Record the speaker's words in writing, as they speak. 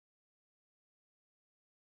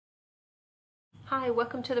Hi,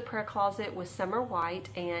 welcome to the prayer closet with Summer White,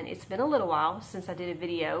 and it's been a little while since I did a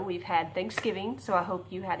video. We've had Thanksgiving, so I hope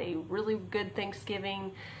you had a really good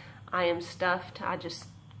Thanksgiving. I am stuffed. I just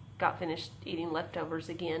got finished eating leftovers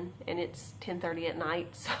again, and it's 10:30 at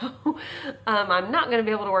night, so I'm not going to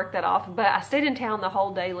be able to work that off, but I stayed in town the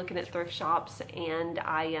whole day looking at thrift shops, and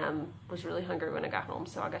I was really hungry when I got home,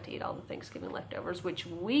 so I got to eat all the Thanksgiving leftovers, which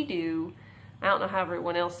we do. I don't know how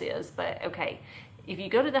everyone else is, but okay. If you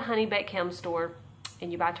go to the Honey Baked Ham store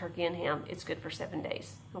and you buy turkey and ham, it's good for 7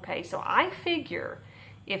 days. Okay, so I figure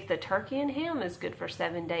if the turkey and ham is good for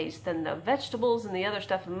 7 days, then the vegetables and the other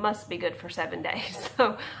stuff must be good for 7 days.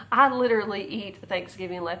 So I literally eat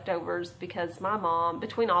Thanksgiving leftovers because my mom,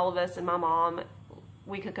 between all of us and my mom,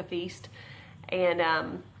 we cook a feast.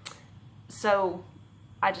 And so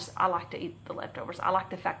I like to eat the leftovers. I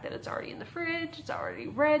like the fact that it's already in the fridge, it's already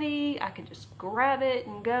ready. I can just grab it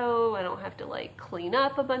and go. I don't have to like clean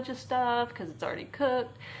up a bunch of stuff because it's already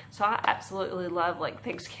cooked. So I absolutely love like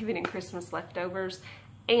Thanksgiving and Christmas leftovers,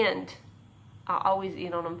 and I always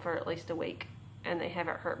eat on them for at least a week and they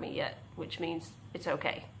haven't hurt me yet, which means it's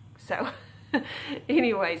okay. So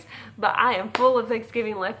anyways, but I am full of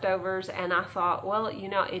Thanksgiving leftovers, and I thought, well, you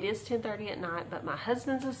know, it is 10:30 at night, but my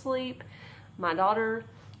husband's asleep. My daughter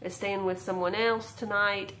is staying with someone else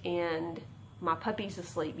tonight, and my puppy's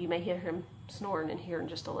asleep. You may hear him snoring in here in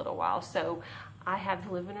just a little while. So I have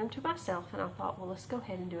the living room to myself, and I thought, well, let's go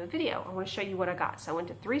ahead and do a video. I want to show you what I got. So I went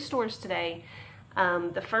to 3 stores today.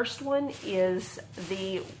 The first one is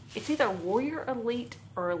it's either Warrior Elite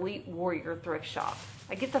or Elite Warrior thrift shop.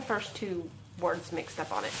 I get the first 2 words mixed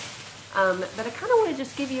up on it. But I kind of want to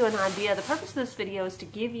just give you an idea. The purpose of this video is to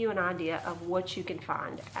give you an idea of what you can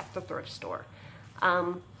find at the thrift store.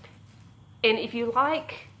 And if you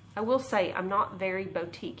like, I will say I'm not very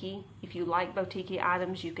boutique-y. If you like boutique-y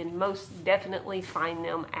items, you can most definitely find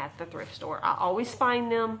them at the thrift store. I always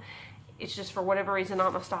find them. It's just for whatever reason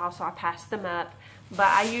not my style, so I pass them up. But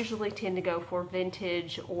I usually tend to go for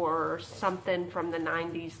vintage or something from the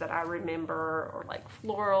 90s that I remember, or like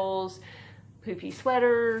florals, poofy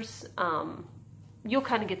sweaters. You'll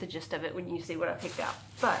kind of get the gist of it when you see what I picked out.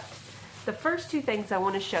 But the first 2 things I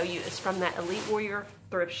want to show you is from that Elite Warrior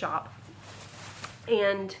thrift shop.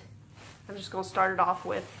 And I'm just going to start it off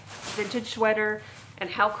with vintage sweater.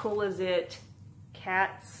 And how cool is it?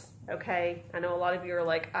 Cats. Okay, I know a lot of you are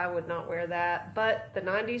like, I would not wear that. But the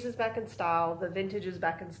 90s is back in style. The vintage is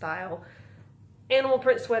back in style. Animal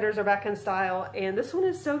print sweaters are back in style. And this one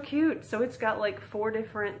is so cute. So it's got like 4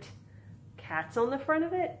 different cats on the front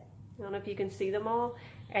of it. I don't know if you can see them all.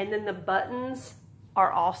 And then the buttons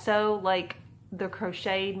are also like the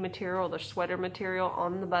crocheted material, the sweater material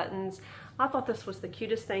on the buttons. I thought this was the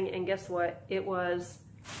cutest thing, and guess what? It was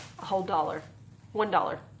a whole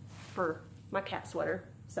 $1 for my cat sweater.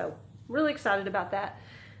 So really excited about that.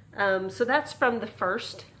 So that's from the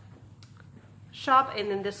first shop. And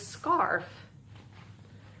then this scarf,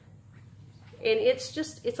 and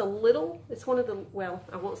it's one of the, well,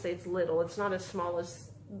 I won't say it's little. It's not as small as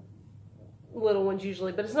little ones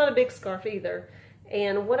usually, but it's not a big scarf either.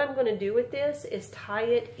 And what I'm going to do with this is tie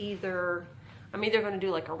it I'm either going to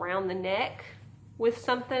do like around the neck with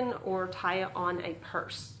something, or tie it on a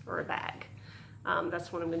purse or a bag.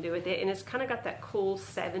 That's what I'm going to do with it. And it's kind of got that cool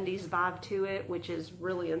 70s vibe to it, which is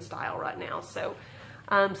really in style right now. So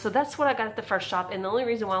so that's what I got at the first shop. And the only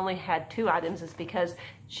reason why I only had 2 items is because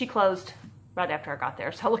she closed right after I got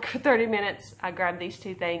there. So I looked for 30 minutes, I grabbed these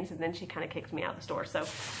 2 things, and then she kind of kicked me out of the store. So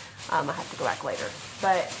I have to go back later.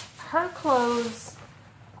 But her clothes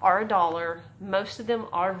are $1. Most of them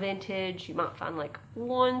are vintage. You might find like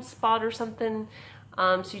 1 spot or something.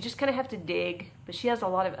 So you just kind of have to dig. But she has a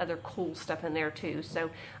lot of other cool stuff in there too. So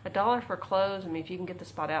 $1 for clothes, I mean, if you can get the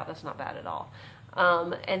spot out, that's not bad at all.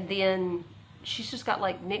 And then she's just got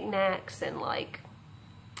like knickknacks and like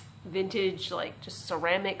vintage, like just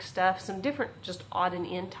ceramic stuff, some different just odd and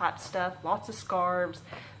end type stuff, lots of scarves.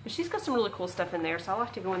 But she's got some really cool stuff in there, so I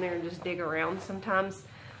like to go in there and just dig around sometimes.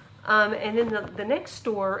 And then the next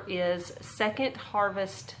store is Second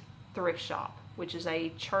Harvest Thrift Shop, which is a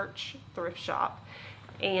church thrift shop.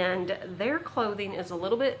 And their clothing is a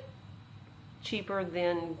little bit cheaper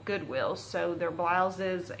than Goodwill. So their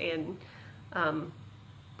blouses and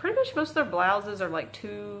pretty much most of their blouses are like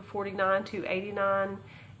 $2.49, $2.89.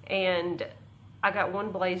 And I got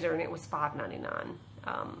 1 blazer and it was $5.99.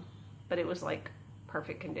 But it was like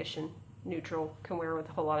perfect condition, neutral, can wear with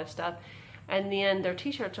a whole lot of stuff. And then their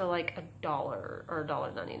t-shirts are like $1 or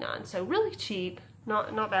 $1.99. So really cheap,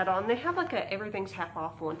 not bad on. They have like everything's half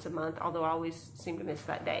off once a month, although I always seem to miss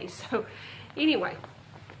that day. So anyway,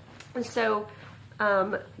 and so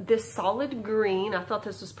this solid green. I thought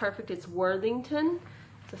this was perfect. It's Worthington.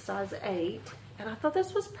 It's a size 8. And I thought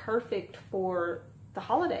this was perfect for the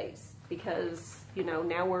holidays because, you know,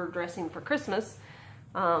 now we're dressing for Christmas.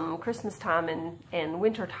 Christmas time and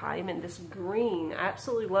winter time, and this green, I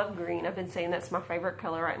absolutely love green. I've been saying that's my favorite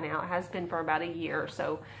color right now. It has been for about a year or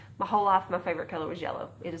so. My whole life my favorite color was yellow.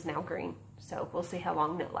 It is now green, so we'll see how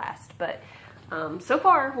long it lasts. But so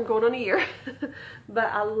far we're going on a year.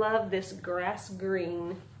 But I love this grass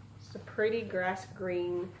green. It's a pretty grass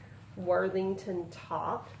green Worthington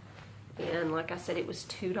top, and like I said, it was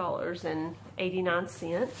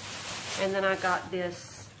 $2.89. And then I got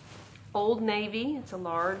this Old Navy. It's a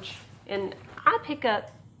large, and I pick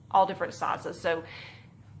up all different sizes, so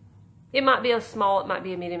it might be a small, it might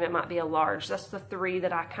be a medium, it might be a large. That's the 3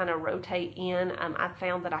 that I kind of rotate in. I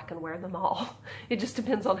found that I can wear them all. It just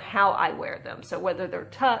depends on how I wear them. So whether they're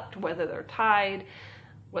tucked, whether they're tied,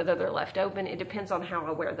 whether they're left open, it depends on how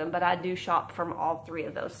I wear them. But I do shop from all 3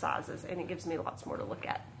 of those sizes, and it gives me lots more to look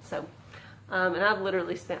at. So and I've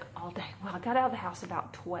literally spent all day. Well, I got out of the house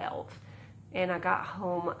about 12. And I got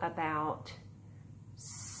home about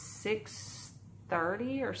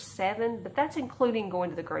 6:30 or 7, but that's including going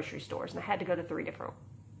to the grocery stores. And I had to go to 2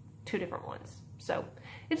 different ones. So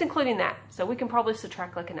it's including that. So we can probably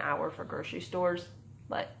subtract like an hour for grocery stores.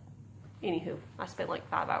 But anywho, I spent like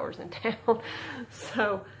 5 hours in town.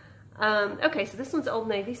 So, okay, so this one's Old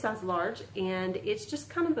Navy, size large. And it's just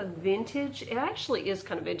kind of a vintage. It actually is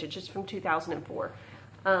kind of vintage. It's from 2004.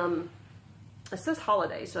 It says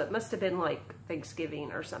holiday, so it must have been like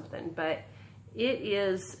Thanksgiving or something, but it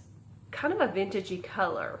is kind of a vintagey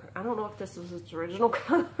color. I don't know if this was its original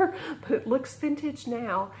color, but it looks vintage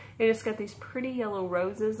now. And it's got these pretty yellow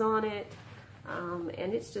roses on it.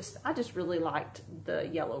 And it's just, I just really liked the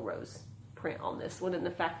yellow rose print on this one and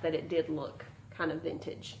the fact that it did look kind of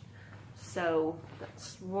vintage. So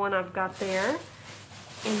that's one I've got there.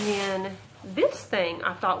 And then this thing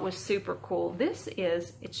I thought was super cool.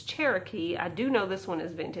 It's Cherokee. I do know this one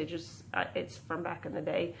is vintage. It's from back in the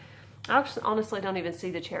day. I honestly don't even see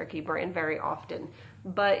the Cherokee brand very often.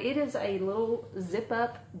 But it is a little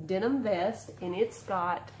zip-up denim vest, and it's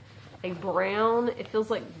got a brown, it feels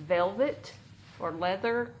like velvet or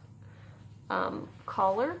leather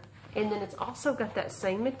collar. And then it's also got that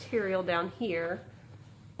same material down here.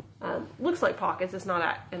 Looks like pockets. It's not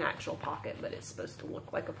an actual pocket, but it's supposed to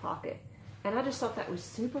look like a pocket. And I just thought that was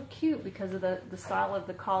super cute because of the style of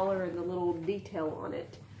the collar and the little detail on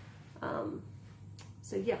it.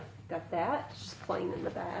 So yeah, got that. It's just plain in the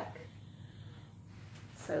back.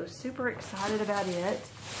 So super excited about it.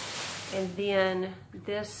 And then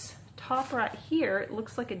this top right here, it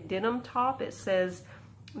looks like a denim top. It says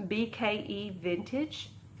BKE Vintage.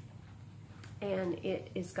 And it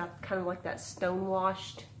is got kind of like that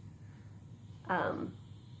stonewashed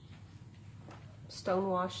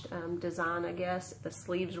design, I guess. The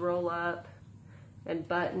sleeves roll up and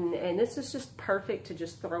button, and this is just perfect to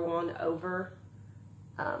just throw on over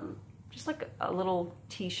just like a little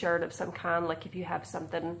t-shirt of some kind. Like if you have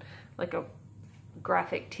something like a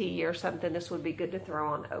graphic tee or something, this would be good to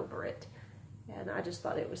throw on over it. And I just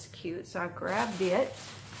thought it was cute, so I grabbed it.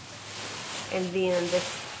 And then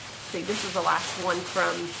this is the last one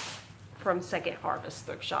from Second Harvest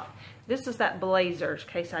Thrift Shop. This is that blazer.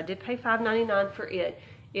 Okay, so I did pay $5.99 for it.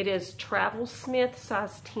 It is Travel Smith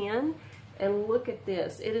size 10. And look at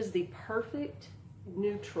this. It is the perfect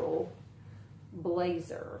neutral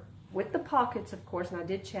blazer with the pockets, of course. And I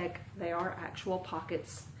did check. They are actual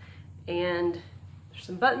pockets. And there's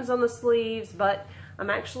some buttons on the sleeves, but I'm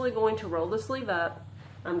actually going to roll the sleeve up.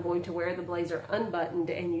 I'm going to wear the blazer unbuttoned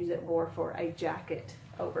and use it more for a jacket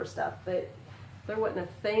over stuff. But there wasn't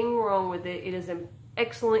a thing wrong with it. It is in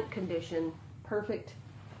excellent condition. Perfect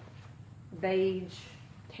beige,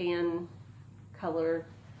 tan color.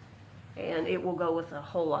 And it will go with a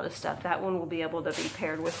whole lot of stuff. That one will be able to be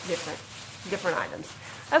paired with different items.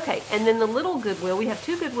 Okay, and then the little Goodwill. We have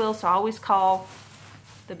two Goodwills, so I always call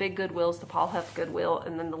the big Goodwill's the Paul Huff Goodwill,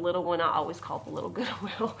 and then the little one I always call the little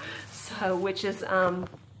Goodwill. So, which is,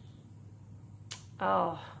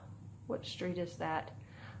 oh, what street is that?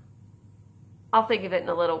 I'll think of it in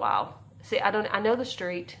a little while. See, I know the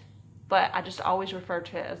street, but I just always refer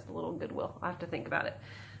to it as the little Goodwill. I have to think about it.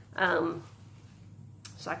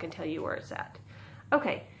 So I can tell you where it's at.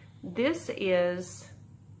 Okay, this is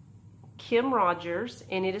Kim Rogers,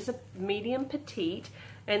 and it is a medium petite.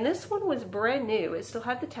 And this one was brand new. It still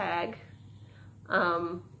had the tag.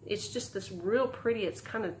 It's just this real pretty, it's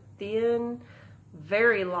kind of thin,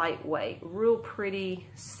 very lightweight, real pretty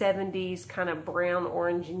 70s kind of brown,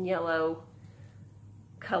 orange, and yellow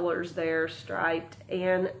colors there, striped.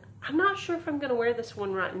 And I'm not sure if I'm going to wear this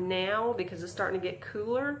one right now because it's starting to get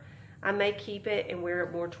cooler. I may keep it and wear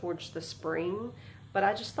it more towards the spring, but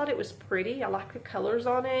I just thought it was pretty. I like the colors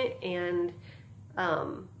on it, and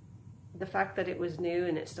the fact that it was new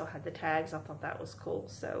and it still had the tags, I thought that was cool.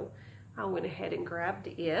 So I went ahead and grabbed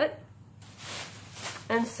it.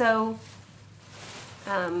 And so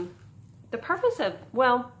the purpose of,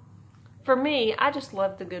 well, for me, I just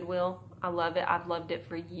love the Goodwill. I love it. I've loved it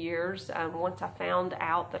for years. Once I found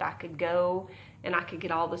out that I could go and I could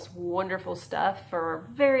get all this wonderful stuff for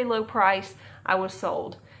a very low price, I was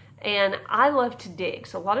sold. And I love to dig.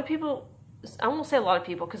 So a lot of people, I won't say a lot of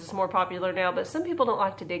people because it's more popular now, but some people don't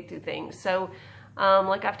like to dig through things. So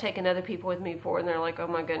like I've taken other people with me before and they're like, oh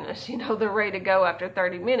my goodness, you know, they're ready to go after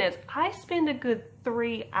 30 minutes. I spend a good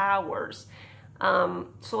 3 hours.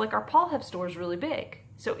 So like our Paul Hub store is really big.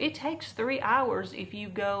 So it takes 3 hours if you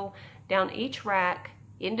go down each rack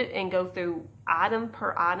and go through item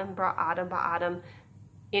per item by item by item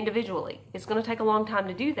individually. It's going to take a long time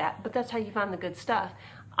to do that, but that's how you find the good stuff.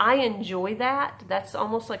 I enjoy that. That's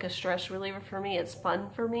almost like a stress reliever for me. It's fun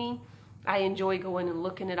for me. I enjoy going and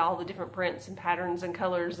looking at all the different prints and patterns and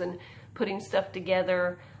colors and putting stuff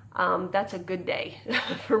together. That's a good day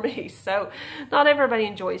for me. So not everybody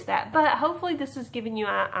enjoys that, but hopefully this is giving you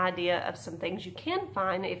an idea of some things you can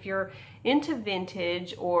find if you're into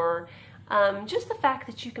vintage, or just the fact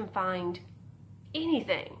that you can find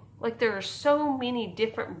anything. Like there are so many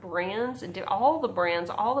different brands, and all the brands,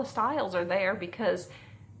 all the styles are there because,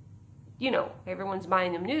 you know, everyone's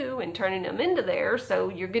buying them new and turning them into there, so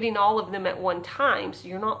you're getting all of them at one time. So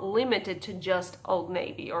you're not limited to just Old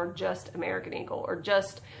Navy or just American Eagle or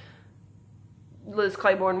just Liz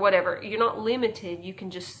Claiborne, whatever. You're not limited. You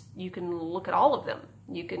can look at all of them.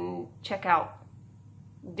 You can check out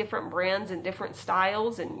different brands and different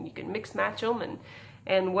styles, and you can mix match them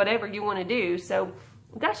and whatever you want to do. So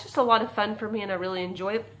that's just a lot of fun for me, and I really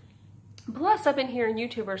enjoy it. Plus, I've been hearing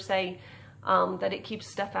YouTubers say that it keeps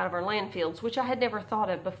stuff out of our landfills, which I had never thought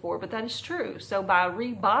of before, but that is true. So by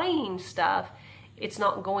rebuying stuff, it's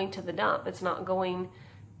not going to the dump. It's not going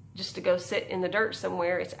just to go sit in the dirt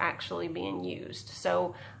somewhere. It's actually being used.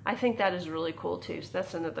 So I think that is really cool too. So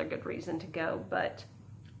that's another good reason to go, but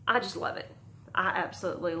I just love it. I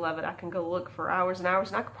absolutely love it. I can go look for hours and hours,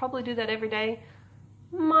 and I could probably do that every day.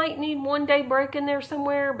 Might need one day break in there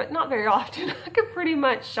somewhere, but not very often. I could pretty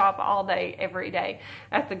much shop all day, every day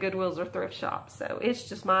at the Goodwills or thrift shops. So it's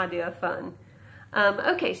just my idea of fun.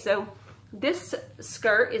 Okay, so this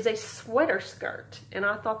skirt is a sweater skirt, and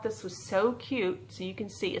I thought this was so cute. So you can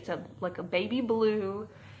see it's like a baby blue,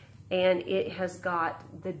 and it has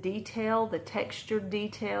got the detail, the textured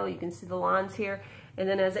detail. You can see the lines here, and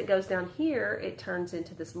then as it goes down here, it turns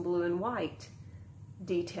into this blue and white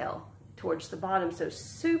detail towards the bottom. So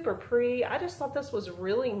super pretty. I just thought this was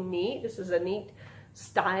really neat. This is a neat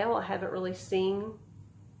style. I haven't really seen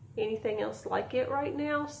anything else like it right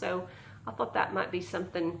now, so I thought that might be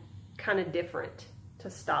something kind of different to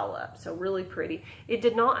style up. So really pretty. It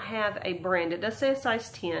did not have a brand. It does say a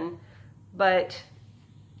size 10, but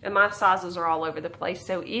and my sizes are all over the place.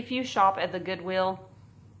 So if you shop at the Goodwill,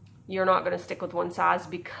 you're not going to stick with one size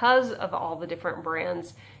because of all the different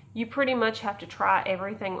brands. You pretty much have to try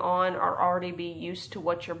everything on or already be used to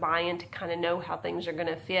what you're buying to kind of know how things are going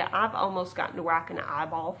to fit. I've almost gotten to where I can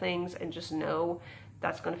eyeball things and just know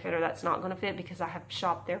that's going to fit or that's not going to fit, because I have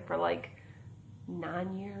shopped there for like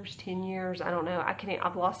 9 years, 10 years. I don't know.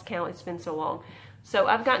 I've lost count. It's been so long. So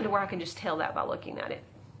I've gotten to where I can just tell that by looking at it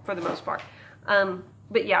for the most part.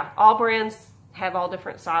 But yeah, all brands have all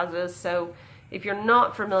different sizes. So if you're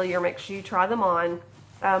not familiar, make sure you try them on.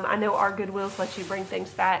 I know our Goodwills let you bring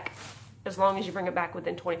things back as long as you bring it back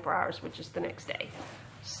within 24 hours, which is the next day.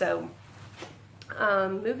 So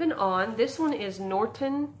moving on, this one is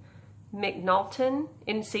Norton McNaughton,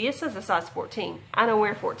 and see, it says a size 14. I don't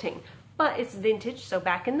wear 14, but it's vintage. So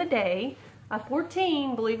back in the day, a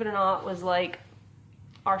 14, believe it or not, was like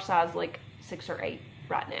our size, like 6 or 8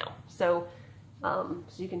 right now. So, so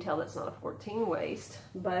you can tell that's not a 14 waist,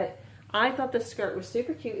 but I thought this skirt was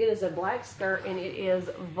super cute. It is a black skirt, and it is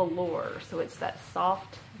velour. So it's that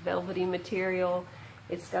soft, velvety material.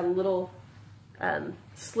 It's got a little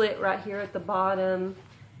slit right here at the bottom.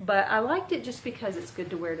 But I liked it just because it's good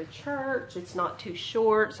to wear to church. It's not too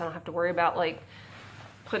short, so I don't have to worry about like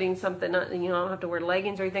putting something, you know, I don't have to wear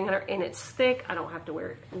leggings or anything under, and it's thick. I don't have to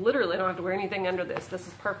wear, literally I don't have to wear anything under this. This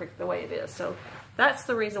is perfect the way it is. So that's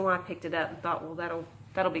the reason why I picked it up and thought, well,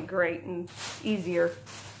 that'll be great and easier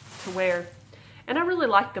to wear. And I really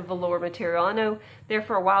like the velour material. I know there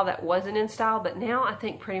for a while that wasn't in style, but now I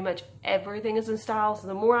think pretty much everything is in style. So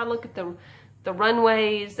the more I look at the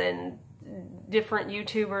runways and different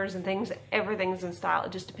YouTubers and things. Everything's in style.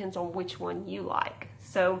 It just depends on which one you like.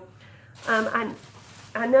 So I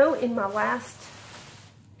know in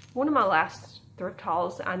one of my last thrift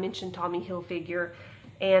hauls, I mentioned Tommy Hilfiger,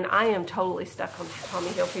 and I am totally stuck on Tommy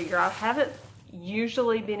Hilfiger. I haven't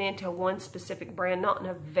usually been into one specific brand, not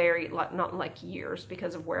in like years,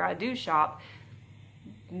 because of where I do shop.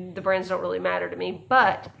 The brands don't really matter to me,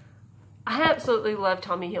 but I absolutely love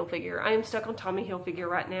Tommy Hilfiger. I am stuck on Tommy Hilfiger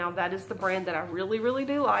right now. That is the brand that I really, really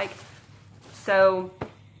do like. So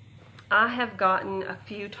I have gotten a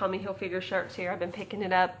few Tommy Hilfiger shirts here. I've been picking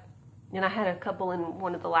it up, and I had a couple in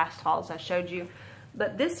one of the last hauls I showed you.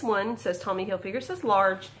 But this one says Tommy Hilfiger. It says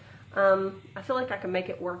large. I feel like I can make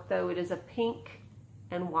it work though. It is a pink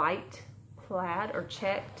and white plaid or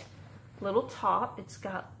checked little top. It's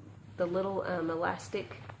got the little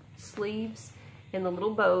elastic sleeves and the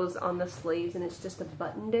little bows on the sleeves, and it's just a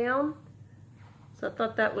button down. So I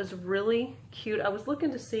thought that was really cute. I was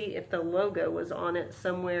looking to see if the logo was on it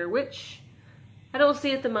somewhere, which I don't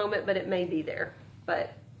see at the moment, but it may be there.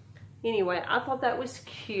 But anyway, I thought that was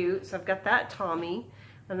cute. So I've got that Tommy,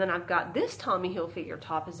 and then I've got this Tommy Hilfiger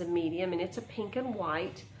top as a medium, and it's a pink and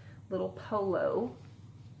white little polo,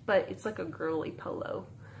 but it's like a girly polo.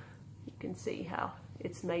 You can see how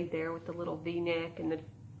it's made there with the little V-neck and the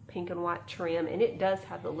pink and white trim, and it does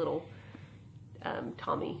have the little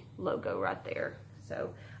Tommy logo right there.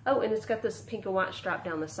 So, oh, and it's got this pink and white stripe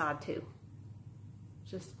down the side too.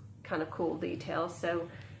 Just kind of cool detail. So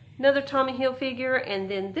another Tommy Hilfiger, and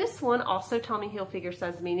then this one, also Tommy Hilfiger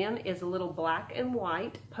size medium, is a little black and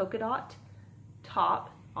white polka dot top.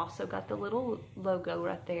 Also got the little logo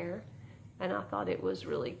right there, and I thought it was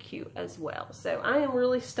really cute as well. So I am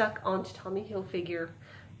really stuck on Tommy Hilfiger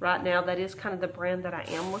right now. That is kind of the brand that I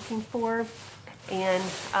am looking for. And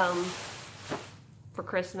for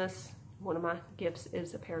Christmas, one of my gifts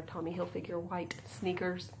is a pair of Tommy Hilfiger white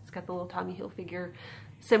sneakers. It's got the little Tommy Hilfiger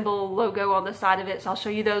symbol logo on the side of it, so I'll show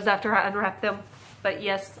you those after I unwrap them. But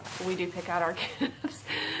yes, we do pick out our gifts,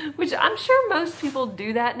 which I'm sure most people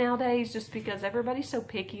do that nowadays, just because everybody's so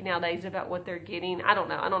picky nowadays about what they're getting. I don't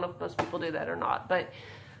know if most people do that or not, but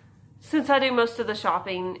since I do most of the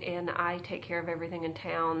shopping and I take care of everything in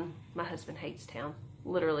town, my husband hates town,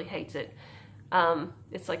 literally hates it.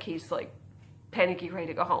 It's like he's like panicky, ready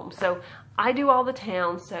to go home. So I do all the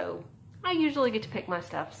town, so I usually get to pick my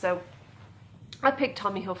stuff. So I picked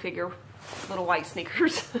Tommy Hilfiger little white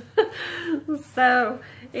sneakers. So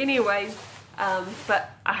anyways, but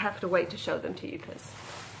I have to wait to show them to you because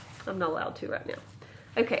I'm not allowed to right now.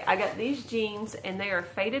 Okay, I got these jeans, and they are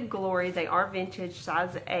Faded Glory. They are vintage,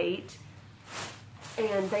 size 8.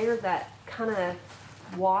 And they are that kind of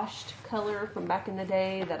washed color from back in the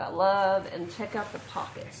day that I love. And check out the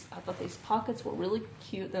pockets. I thought these pockets were really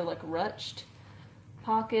cute. They're like ruched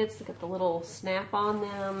pockets. They got the little snap on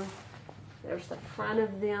them. There's the front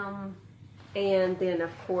of them. And then,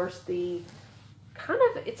 of course, the kind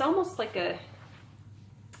of, it's almost like a,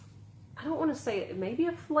 I don't want to say it, maybe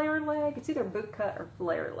a flare leg. It's either boot cut or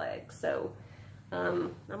flare leg. So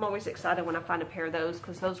I'm always excited when I find a pair of those,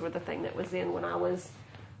 because those were the thing that was in when I was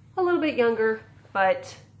a little bit younger.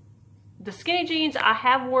 But the skinny jeans I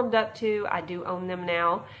have warmed up to. I do own them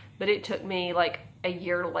now, but it took me like a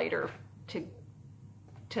year later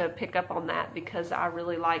to pick up on that, because I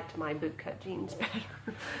really liked my boot cut jeans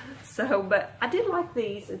better. So, but I did like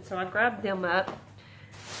these, and so I grabbed them up.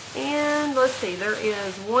 And let's see, there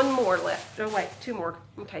is one more left. Oh wait, 2 more.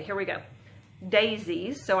 Okay, here we go.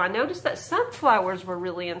 Daisies. So I noticed that sunflowers were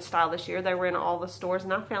really in style this year. They were in all the stores,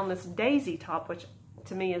 and I found this daisy top, which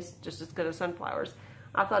to me is just as good as sunflowers.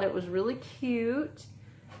 I thought it was really cute.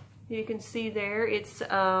 You can see there, it's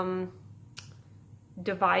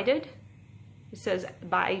divided. It says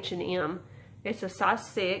by H&M. It's a size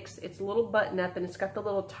 6. It's a little button up, and it's got the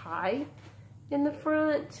little tie in the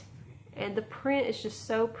front. And the print is just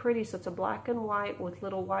so pretty. So it's a black and white with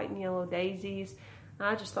little white and yellow daisies.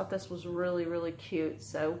 I just thought this was really, really cute.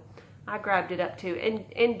 So I grabbed it up too.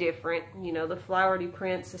 And different, you know, the flowery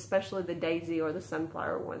prints, especially the daisy or the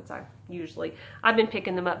sunflower ones. I've been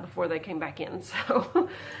picking them up before they came back in. So,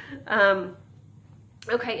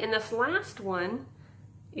 okay, and this last one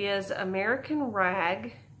is American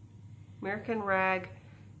Rag.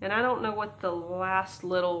 And I don't know what the last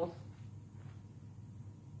little,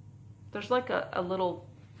 there's like a little,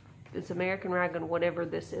 it's American Rag and whatever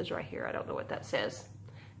this is right here. I don't know what that says.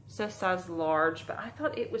 It says size large, but I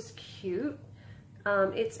thought it was cute.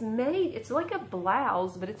 It's like a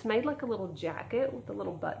blouse, but it's made like a little jacket with the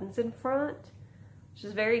little buttons in front, which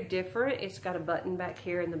is very different. It's got a button back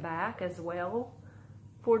here in the back as well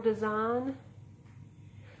for design.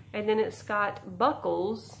 And then it's got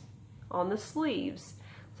buckles on the sleeves.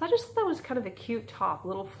 So I just thought that was kind of a cute top,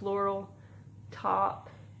 little floral top.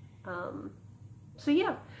 So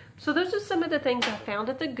yeah, so those are some of the things I found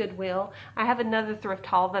at the Goodwill. I have another thrift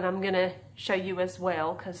haul that I'm gonna show you as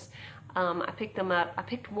well, because I picked them up. I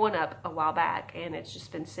picked one up a while back, and it's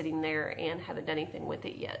just been sitting there and haven't done anything with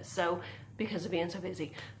it yet. So because of being so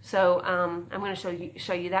busy, so I'm gonna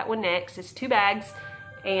show you that one next. It's 2 bags,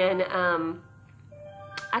 and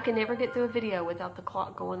I can never get through a video without the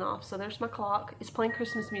clock going off. So there's my clock. It's playing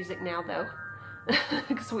Christmas music now though,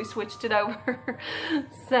 because we switched it over.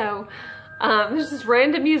 So there's this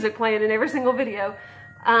random music playing in every single video.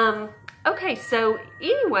 Okay, so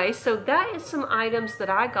anyway, so that is some items that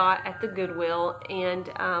I got at the Goodwill, and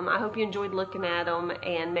I hope you enjoyed looking at them,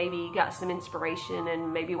 and maybe you got some inspiration,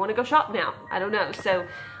 and maybe you want to go shop now. I don't know. So,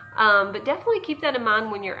 but definitely keep that in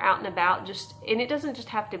mind when you're out and about. And it doesn't just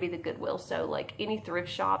have to be the Goodwill. So, like any thrift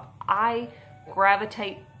shop, I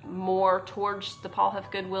gravitate more towards the Paul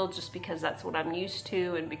Huff Goodwill just because that's what I'm used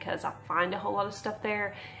to, and because I find a whole lot of stuff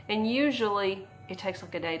there. And usually it takes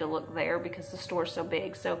like a day to look there because the store's so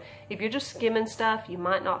big. So if you're just skimming stuff, you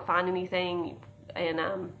might not find anything, and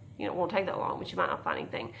you know, it won't take that long, but you might not find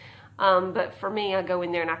anything. But for me, I go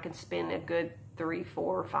in there and I can spend a good 3,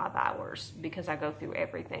 4, 5 hours because I go through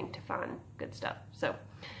everything to find good stuff. So,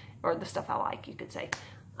 or the stuff I like, you could say.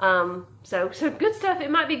 So good stuff. It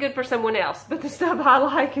might be good for someone else, but the stuff I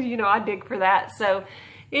like, you know, I dig for that. So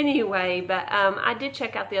anyway, but I did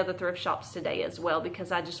check out the other thrift shops today as well,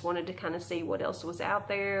 because I just wanted to kind of see what else was out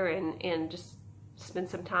there, and just spend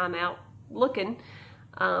some time out looking.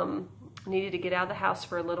 Needed to get out of the house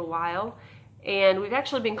for a little while, and we've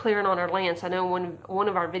actually been clearing on our land. So I know one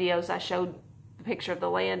of our videos I showed the picture of the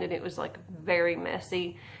land, and it was like very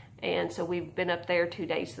messy. And so we've been up there 2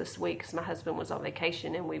 days this week because my husband was on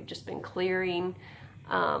vacation, and we've just been clearing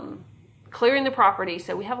the property.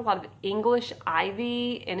 So we have a lot of English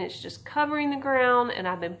ivy, and it's just covering the ground, and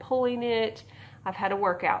I've been pulling it. I've had a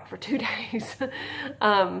workout for 2 days.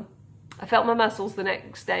 I felt my muscles the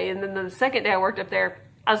next day, and then the second day I worked up there,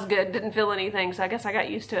 I was good, didn't feel anything, so I guess I got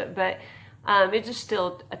used to it. But it's just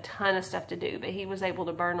still a ton of stuff to do. But he was able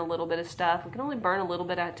to burn a little bit of stuff. We can only burn a little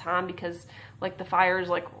bit at a time because like the fire is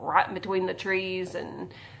like right in between the trees,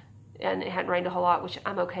 and it hadn't rained a whole lot, which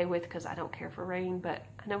I'm okay with because I don't care for rain, but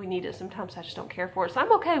I know we need it sometimes. I just don't care for it, so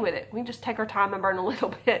I'm okay with it. We can just take our time and burn a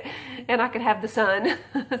little bit, and I can have the sun.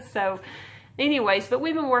 So anyways, but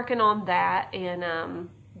we've been working on that, and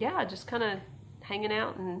yeah, just kind of hanging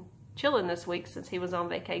out and chilling this week since he was on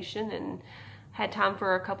vacation, and had time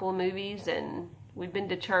for a couple of movies, and we've been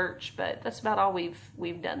to church, but that's about all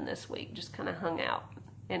we've done this week. Just kind of hung out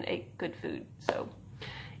and ate good food. So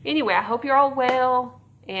anyway, I hope you're all well,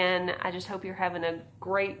 and I just hope you're having a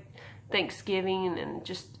great Thanksgiving and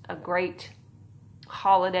just a great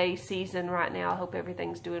holiday season right now. I hope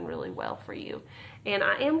everything's doing really well for you. And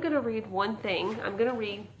I am going to read one thing. I'm going to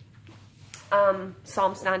read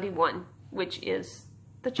Psalms 91, which is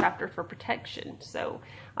the chapter for protection. So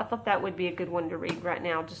I thought that would be a good one to read right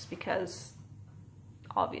now, just because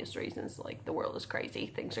obvious reasons, like the world is crazy,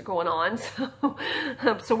 things are going on.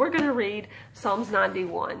 So we're going to read Psalms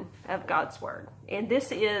 91 of God's Word, and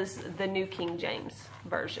this is the New King James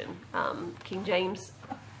Version. King James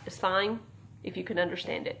is fine if you can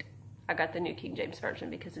understand it. I got the New King James Version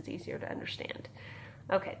because it's easier to understand.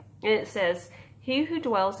 Okay, and it says, "He who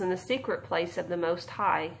dwells in the secret place of the Most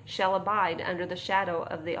High shall abide under the shadow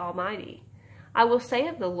of the Almighty. I will say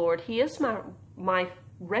of the Lord, He is my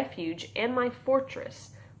refuge and my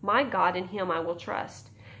fortress. My God, in Him I will trust.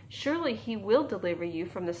 Surely He will deliver you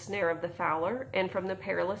from the snare of the fowler and from the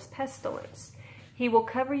perilous pestilence. He will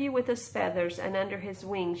cover you with His feathers, and under His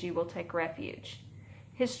wings you will take refuge.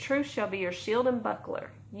 His truth shall be your shield and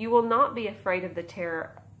buckler. You will not be afraid of the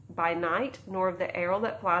terror by night, nor of the arrow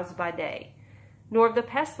that flies by day, nor of the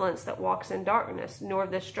pestilence that walks in darkness, nor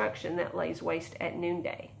of the destruction that lays waste at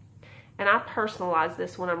noonday." And I personalize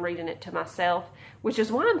this when I'm reading it to myself, which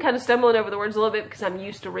is why I'm kind of stumbling over the words a little bit, because I'm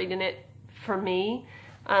used to reading it for me.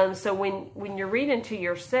 So when you're reading to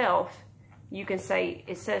yourself, you can say,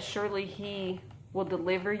 it says, surely He will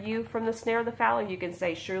deliver you from the snare of the fowler. You can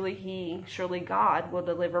say, surely God will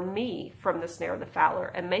deliver me from the snare of the fowler,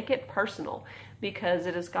 and make it personal, because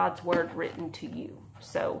it is God's Word written to you.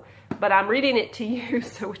 So, but I'm reading it to you,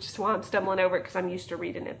 so which is why I'm stumbling over it, because I'm used to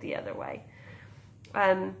reading it the other way.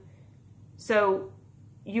 So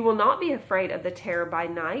you will not be afraid of the terror by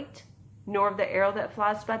night, nor of the arrow that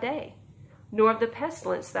flies by day, nor of the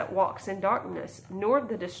pestilence that walks in darkness, nor of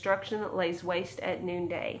the destruction that lays waste at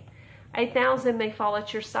noonday. 1,000 may fall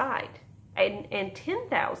at your side, and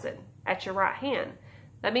 10,000 at your right hand,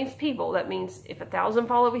 That means people. That means if 1,000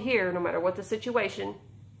 fall over here, no matter what the situation,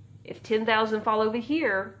 if 10,000 fall over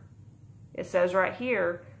here, it says right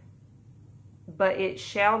here, but it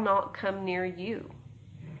shall not come near you.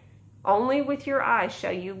 Only with your eyes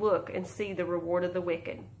shall you look and see the reward of the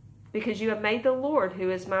wicked, because you have made the Lord, who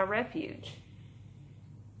is my refuge,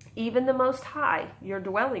 even the Most High, your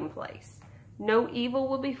dwelling place. No evil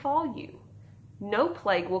will befall you. No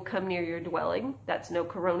plague will come near your dwelling. That's no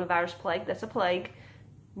coronavirus plague. That's a plague.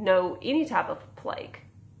 No, any type of plague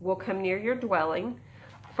will come near your dwelling.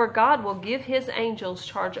 For God will give his angels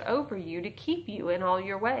charge over you to keep you in all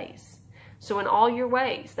your ways. So in all your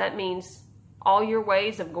ways, that means all your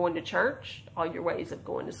ways of going to church, all your ways of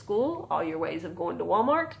going to school, all your ways of going to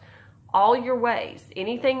Walmart, all your ways,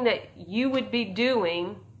 anything that you would be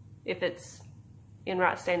doing if it's in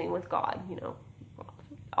right standing with God, you know,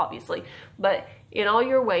 obviously, but in all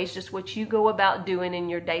your ways, just what you go about doing in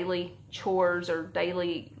your daily chores or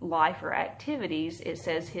daily life or activities, it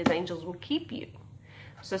says his angels will keep you.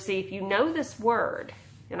 So see, if you know this word,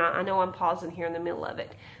 and I know I'm pausing here in the middle of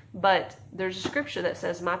it, but there's a scripture that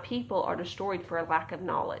says, my people are destroyed for a lack of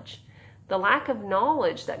knowledge. The lack of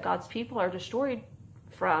knowledge that God's people are destroyed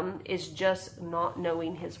from is just not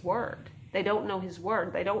knowing his word. They don't know his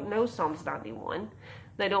word. They don't know Psalms 91.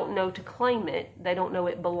 They don't know to claim it. They don't know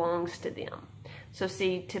it belongs to them. So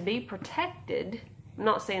see, to be protected, I'm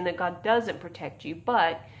not saying that God doesn't protect you,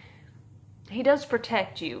 but he does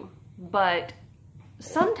protect you. But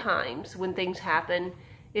sometimes when things happen,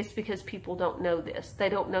 it's because people don't know this. They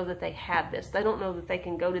don't know that they have this. They don't know that they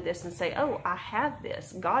can go to this and say, oh, I have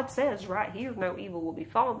this. God says right here, no evil will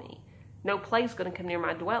befall me. No plague's going to come near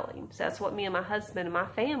my dwelling. So that's what me and my husband and my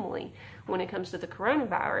family, when it comes to the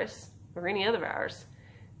coronavirus or any other virus.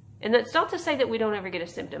 And that's not to say that we don't ever get a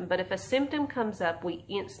symptom, but if a symptom comes up, we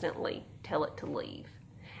instantly tell it to leave.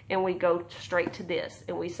 And we go straight to this.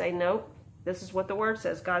 And we say, nope, this is what the word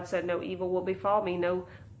says. God said no evil will befall me. No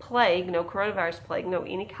plague, no coronavirus plague, no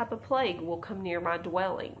any type of plague will come near my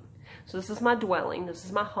dwelling. So this is my dwelling. This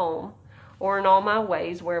is my home. Or in all my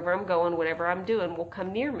ways, wherever I'm going, whatever I'm doing will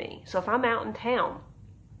come near me. So if I'm out in town,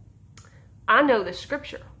 I know the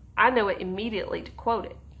scripture. I know it immediately to quote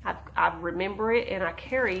it. I remember it, and I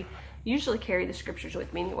usually carry the scriptures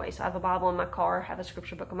with me anyway. So I have a Bible in my car, have a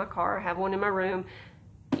scripture book in my car, have one in my room,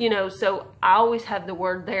 you know, so I always have the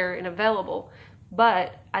word there and available.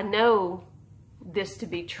 But I know this to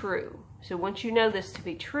be true. So once you know this to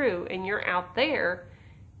be true and you're out there,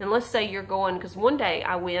 and let's say you're going, because one day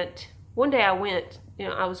I went, you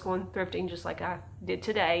know, I was going thrifting just like I did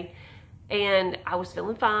today, and I was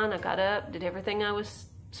feeling fine. I got up, did everything I was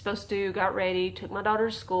supposed to do, got ready, took my daughter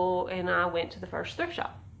to school, and I went to the first thrift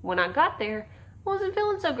shop. When I got there, I wasn't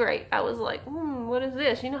feeling so great. I was like, what is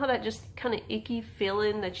this? You know how that just kind of icky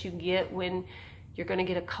feeling that you get when you're going to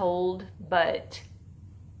get a cold, but,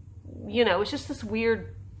 you know, it's just this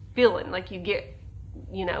weird feeling like you get,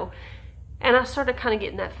 you know, and I started kind of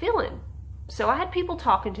getting that feeling. So I had people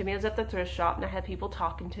talking to me. I was at the thrift shop, and I had people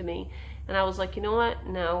talking to me, and I was like, you know what?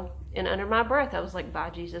 No. And under my breath, I was like,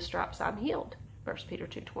 by Jesus' stripes, I'm healed. 1 Peter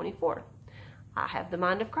 2:24. I have the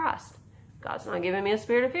mind of Christ. God's not giving me a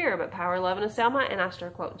spirit of fear, but power, love, and a sound mind. And I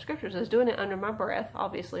started quoting scriptures. I was doing it under my breath.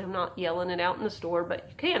 Obviously, I'm not yelling it out in the store, but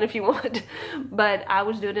you can if you want. But I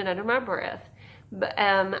was doing it under my breath. But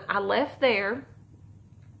I left there,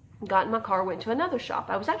 got in my car, went to another shop.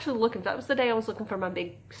 I was actually looking, that was the day I was looking for my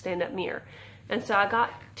big stand-up mirror. And so I got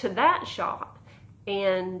to that shop,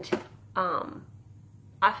 and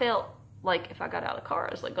I felt like if I got out of the car,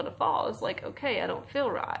 I was like going to fall. I was like, okay, I don't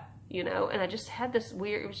feel right, you know? And I just had this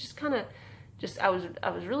weird, it was just kind of, I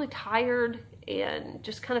was really tired and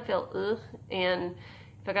just kind of felt, ugh. And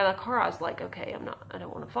if I got out of the car, I was like, okay, I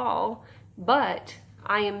don't want to fall. But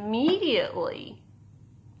I immediately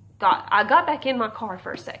I got back in my car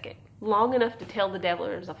for a second, long enough to tell the devil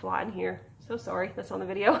there's a fly in here. So sorry, that's on the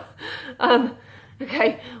video.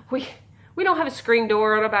 Okay, we don't have a screen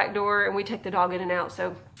door on our back door, and we take the dog in and out,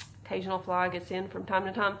 so occasional fly gets in from time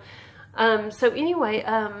to time. So anyway,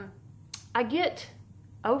 I get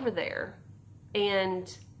over there,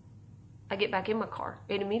 and I get back in my car,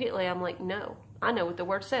 and immediately I'm like, no, I know what the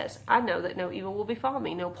word says. I know that no evil will befall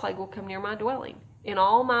me, no plague will come near my dwelling. In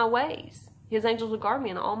all my ways, his angels will guard me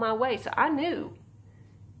in all my ways. So I knew.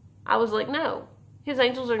 I was like, no, his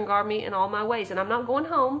angels are going to guard me in all my ways. And I'm not going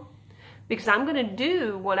home, because I'm going to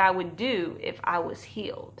do what I would do if I was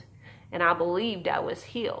healed. And I believed I was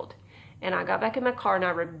healed. And I got back in my car, and I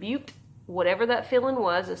rebuked whatever that feeling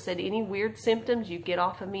was. I said, any weird symptoms, you get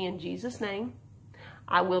off of me in Jesus' name.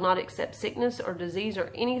 I will not accept sickness or disease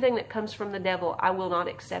or anything that comes from the devil. I will not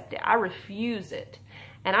accept it. I refuse it.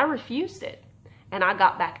 And I refused it. And I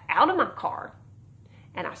got back out of my car,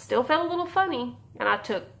 and I still felt a little funny, and I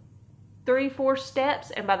took 3-4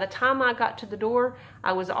 steps, and by the time I got to the door,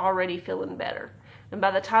 I was already feeling better. And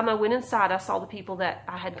by the time I went inside, I saw the people that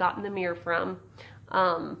I had gotten the mirror from.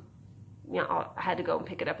 You know, I had to go and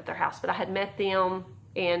pick it up at their house, but I had met them,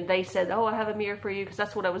 and they said, oh, I have a mirror for you, because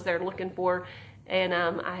that's what I was there looking for. And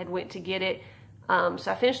I had went to get it.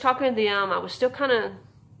 So I finished talking to them. I was still kind of,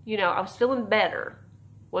 you know, I was feeling better.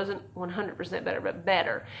 Wasn't 100% better, but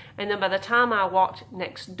better. And then by the time I walked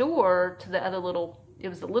next door to the other little, it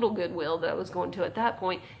was the little Goodwill that I was going to at that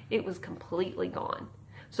point, it was completely gone.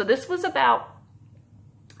 So this was about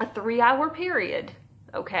a 3-hour period,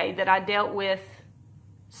 okay, that I dealt with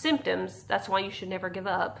symptoms. That's why you should never give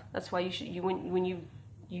up. That's why you should, when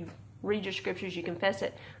you read your scriptures, you confess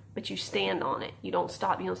it, but you stand on it. You don't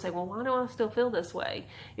stop. You don't say, well, why do I still feel this way?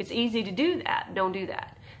 It's easy to do that. Don't do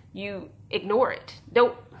that. You ignore it.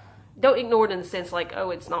 Don't ignore it in the sense like, oh,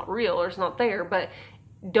 it's not real or it's not there, but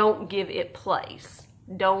don't give it place.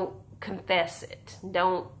 Don't confess it.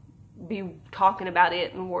 Don't be talking about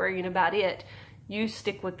it and worrying about it. You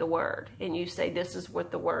stick with the word and you say, this is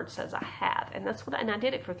what the word says I have. And that's what, and I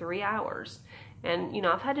did it for 3 hours. And, you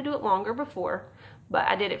know, I've had to do it longer before, but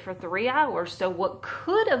I did it for 3 hours. So what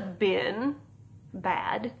could have been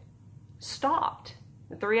bad stopped.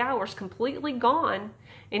 The 3 hours completely gone.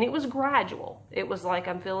 And it was gradual. It was like,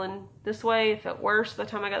 I'm feeling this way. It felt worse by the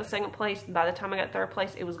time I got to second place. By the time I got third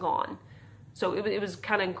place, it was gone. So it was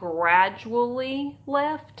kind of gradually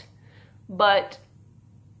left. But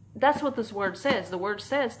that's what this word says. The word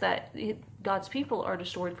says that God's people are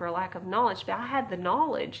destroyed for a lack of knowledge. But I had the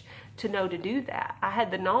knowledge to know to do that. I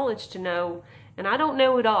had the knowledge to know, and I don't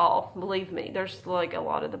know it all, believe me. There's like a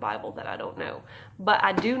lot of the Bible that I don't know. But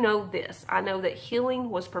I do know this. I know that healing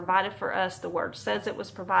was provided for us. The word says it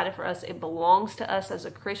was provided for us. It belongs to us as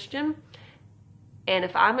a Christian. And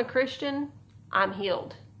if I'm a Christian, I'm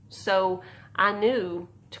healed. So I knew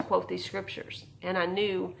to quote these scriptures, and I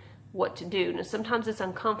knew what to do. Now, sometimes it's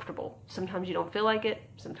uncomfortable. Sometimes you don't feel like it.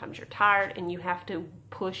 Sometimes you're tired, and you have to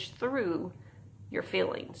push through your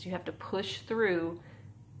feelings. You have to push through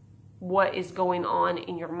what is going on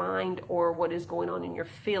in your mind or what is going on in your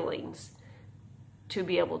feelings to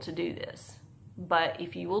be able to do this. But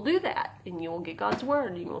if you will do that, and you will get God's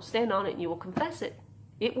word, and you will stand on it, and you will confess it,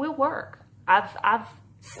 it will work. I've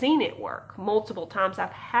seen it work multiple times.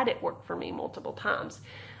 I've had it work for me multiple times.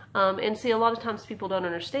 And see, a lot of times people don't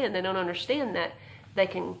understand. They don't understand that they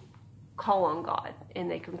can call on God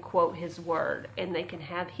and they can quote his word and they can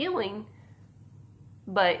have healing,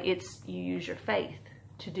 but it's, you use your faith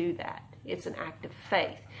to do that. It's an act of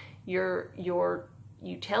faith.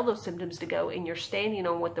 You tell those symptoms to go, and you're standing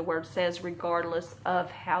on what the word says regardless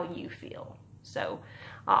of how you feel. So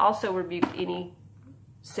I also rebuked any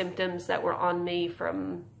symptoms that were on me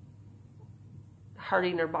from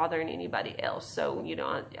hurting or bothering anybody else. So, you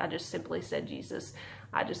know, I just simply said, Jesus,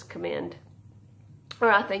 I just command,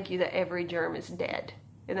 or I thank you that every germ is dead,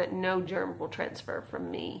 and that no germ will transfer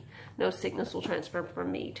from me. No sickness will transfer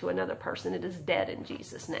from me to another person. It is dead in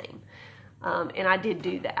Jesus' name. And I did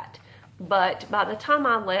do that. But by the time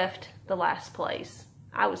I left the last place,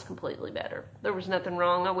 I was completely better. There was nothing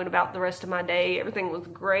wrong. I went about the rest of my day. Everything was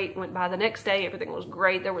great. Went by the next day. Everything was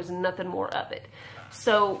great. There was nothing more of it.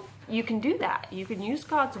 So you can do that. You can use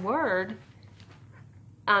God's word.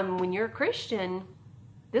 When you're a Christian,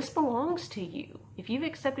 this belongs to you. If you've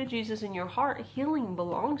accepted Jesus in your heart, healing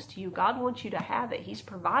belongs to you. God wants you to have it. He's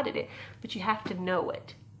provided it, but you have to know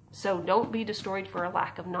it. So don't be destroyed for a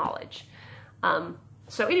lack of knowledge.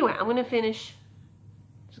 So anyway, I'm going to finish.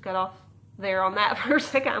 Just got off there on that for a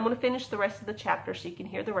second. I'm going to finish the rest of the chapter so you can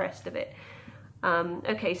hear the rest of it.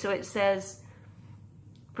 Okay, so it says,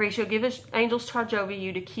 for he shall give his angels charge over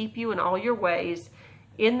you to keep you in all your ways.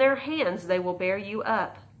 In their hands they will bear you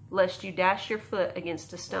up, lest you dash your foot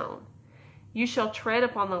against a stone. You shall tread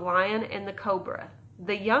upon the lion and the cobra.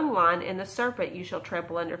 The young lion and the serpent you shall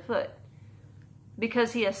trample underfoot.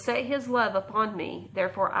 Because he has set his love upon me,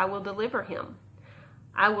 therefore I will deliver him.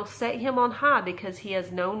 I will set him on high because he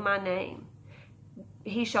has known my name.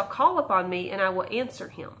 He shall call upon me, and I will answer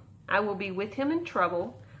him. I will be with him in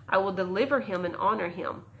trouble. I will deliver him and honor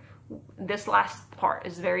him. This last part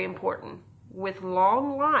is very important. With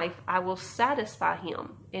long life, I will satisfy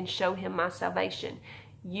him and show him my salvation.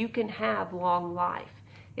 You can have long life.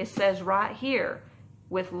 It says right here,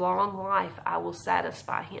 with long life, I will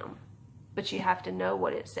satisfy him. But you have to know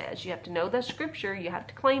what it says. You have to know the scripture. You have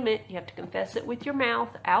to claim it. You have to confess it with your mouth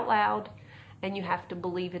out loud. And you have to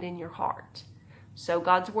believe it in your heart. So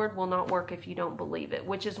God's word will not work if you don't believe it,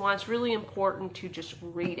 which is why it's really important to just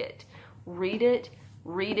read it. Read it,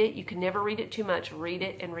 Read it. You can never read it too much. Read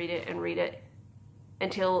it and read it and read it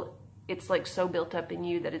until it's like so built up in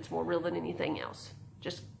you that it's more real than anything else.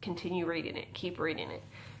 Just continue reading it. Keep reading it.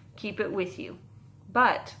 Keep it with you.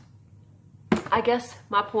 But I guess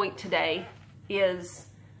my point today is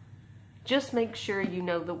just make sure you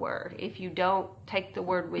know the word. If you don't, take the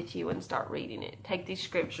word with you and start reading it. Take these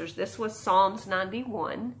scriptures. This was Psalms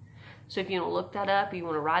 91. So if you don't look that up, you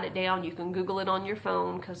want to write it down, you can Google it on your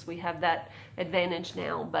phone because we have that advantage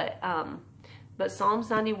now. But Psalms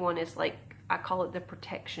 91 is like, I call it the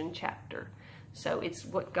protection chapter. So it's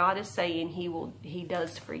what God is saying He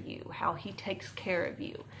does for you, how He takes care of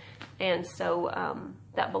you. And so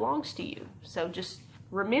that belongs to you. So just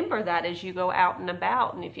remember that as you go out and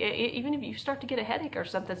about. And even if you start to get a headache or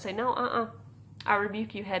something, say, no, I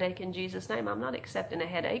rebuke you, headache, in Jesus' name. I'm not accepting a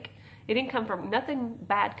headache. It didn't come from, nothing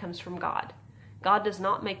bad comes from God. God does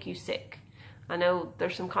not make you sick. I know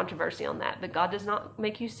there's some controversy on that, but God does not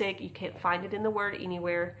make you sick. You can't find it in the Word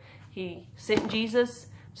anywhere. He sent Jesus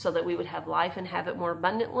so that we would have life and have it more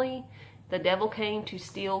abundantly. The devil came to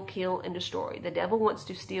steal, kill, and destroy. The devil wants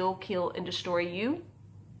to steal, kill, and destroy you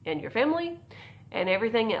and your family and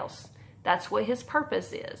everything else. That's what his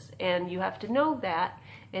purpose is. And you have to know that.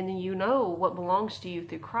 And then you know what belongs to you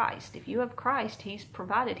through Christ. If you have Christ, He's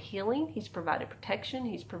provided healing. He's provided protection.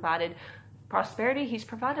 He's provided prosperity. He's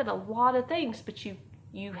provided a lot of things, but you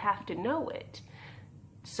have to know it.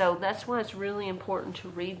 So that's why it's really important to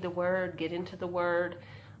read the Word, get into the Word.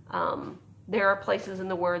 There are places in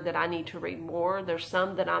the Word that I need to read more. There's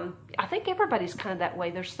some that I think everybody's kind of that way.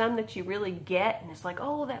 There's some that you really get, and it's like,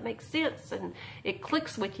 oh, that makes sense, and it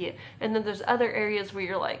clicks with you. And then there's other areas where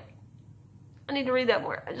you're like, I need to read that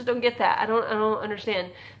more. I just don't get that. I don't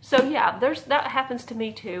understand. So yeah, that happens to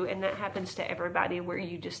me too, and that happens to everybody, where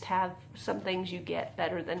you just have some things you get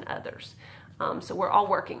better than others. So we're all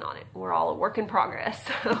working on it. We're all a work in progress,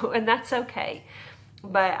 and that's okay.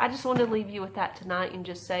 But I just wanted to leave you with that tonight and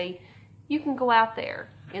just say, you can go out there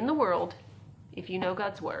in the world if you know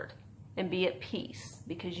God's Word and be at peace,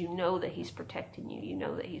 because you know that He's protecting you. You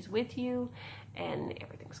know that He's with you and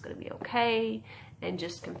everything's going to be okay. And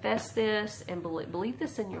just confess this and believe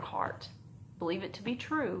this in your heart. Believe it to be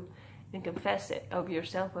true and confess it over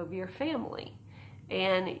yourself, over your family.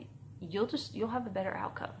 And you'll have a better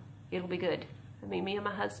outcome. It'll be good. I mean, me and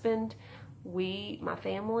my husband, my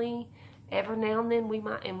family, every now and then we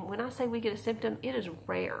might, and when I say we get a symptom, it is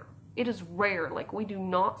rare. It is rare. Like, we do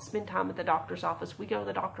not spend time at the doctor's office. We go to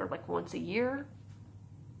the doctor like once a year,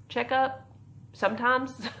 checkup.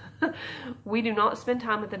 Sometimes we do not spend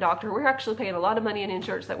time with the doctor. We're actually paying a lot of money in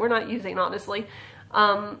insurance that we're not using, honestly.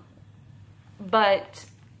 But,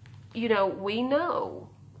 you know, we know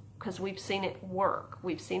because we've seen it work.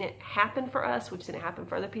 We've seen it happen for us. We've seen it happen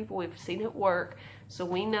for other people. We've seen it work. So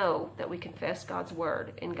we know that we confess God's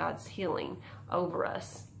Word and God's healing over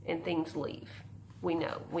us and things leave. We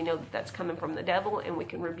know that that's coming from the devil, and we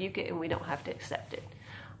can rebuke it, and we don't have to accept it.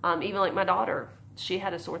 Even like my daughter, she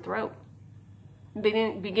had a sore throat.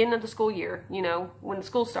 Beginning of the school year, you know, when the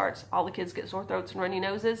school starts, all the kids get sore throats and runny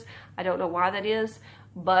noses. I don't know why that is,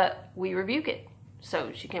 but we rebuke it.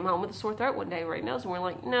 So she came home with a sore throat one day, runny nose, and we're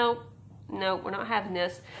like, no, we're not having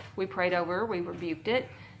this. We prayed over her, we rebuked it.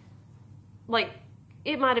 Like,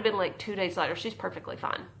 it might have been like 2 days later, she's perfectly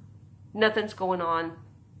fine. Nothing's going on.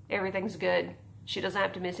 Everything's good. She doesn't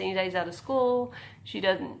have to miss any days out of school. She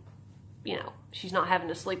doesn't, you know, she's not having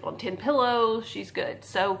to sleep on 10 pillows. She's good.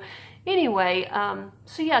 So anyway,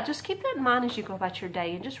 so yeah, just keep that in mind as you go about your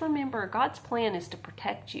day. And just remember, God's plan is to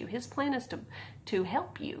protect you. His plan is to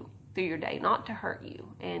help you through your day, not to hurt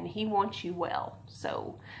you. And He wants you well.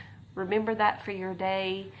 So remember that for your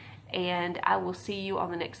day. And I will see you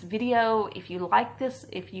on the next video. If you like this,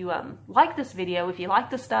 if you like this video, if you like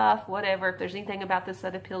the stuff, whatever, if there's anything about this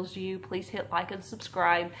that appeals to you, please hit like and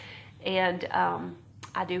subscribe. And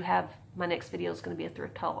I do have, my next video is going to be a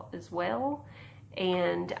thrift haul as well.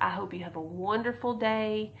 And I hope you have a wonderful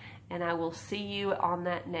day, and I will see you on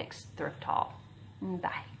that next thrift haul.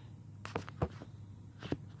 Bye.